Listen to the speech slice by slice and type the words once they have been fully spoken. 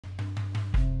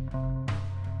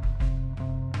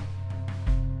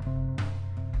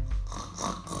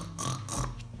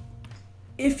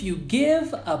If you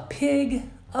give a pig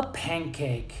a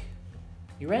pancake.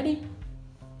 You ready?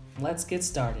 Let's get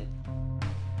started.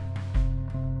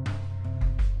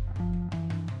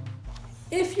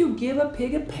 If you give a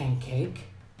pig a pancake,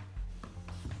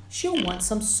 she'll want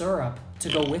some syrup to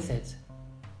go with it.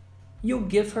 You'll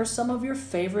give her some of your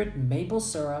favorite maple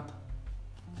syrup.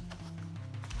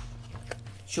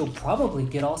 She'll probably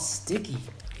get all sticky,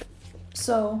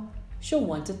 so she'll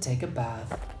want to take a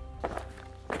bath.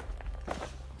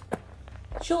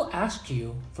 She'll ask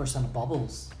you for some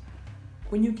bubbles.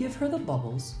 When you give her the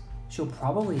bubbles, she'll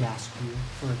probably ask you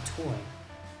for a toy.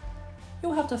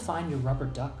 You'll have to find your rubber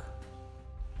duck.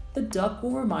 The duck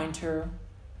will remind her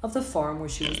of the farm where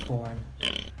she was born.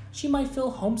 She might feel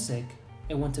homesick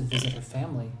and want to visit her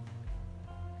family.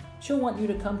 She'll want you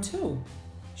to come too.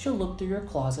 She'll look through your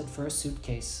closet for a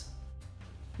suitcase.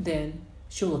 Then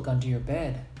she'll look under your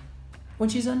bed. When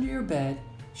she's under your bed,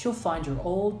 she'll find your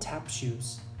old tap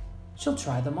shoes. She'll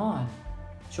try them on.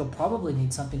 She'll probably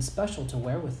need something special to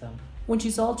wear with them. When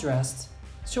she's all dressed,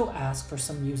 she'll ask for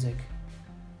some music.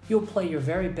 You'll play your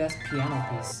very best piano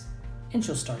piece, and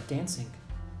she'll start dancing.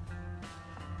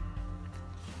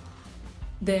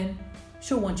 Then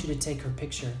she'll want you to take her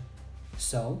picture,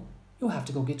 so you'll have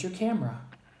to go get your camera.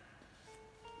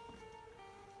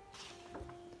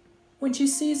 When she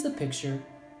sees the picture,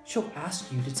 she'll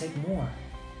ask you to take more.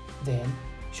 Then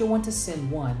she'll want to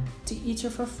send one to each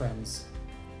of her friends.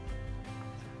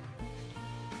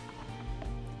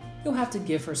 You'll have to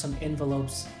give her some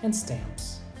envelopes and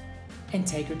stamps, and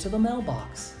take her to the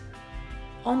mailbox.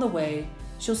 On the way,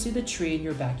 she'll see the tree in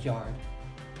your backyard.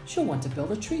 She'll want to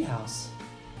build a tree house.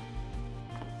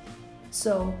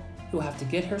 So you'll have to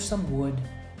get her some wood,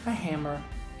 a hammer,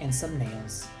 and some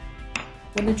nails.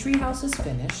 When the tree house is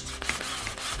finished,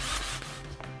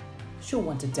 she'll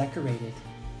want to decorate it.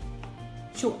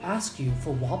 She'll ask you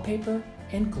for wallpaper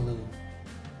and glue.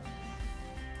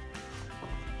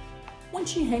 When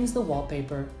she hangs the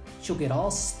wallpaper, she'll get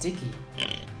all sticky.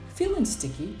 Feeling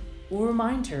sticky will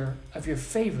remind her of your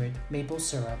favorite maple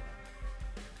syrup.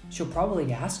 She'll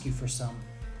probably ask you for some.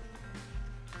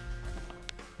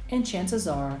 And chances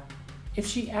are, if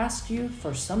she asks you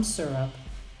for some syrup,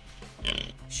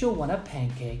 she'll want a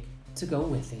pancake to go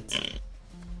with it.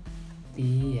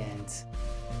 The end.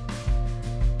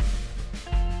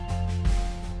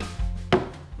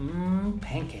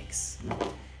 Pancakes.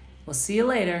 We'll see you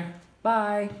later.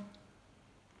 Bye.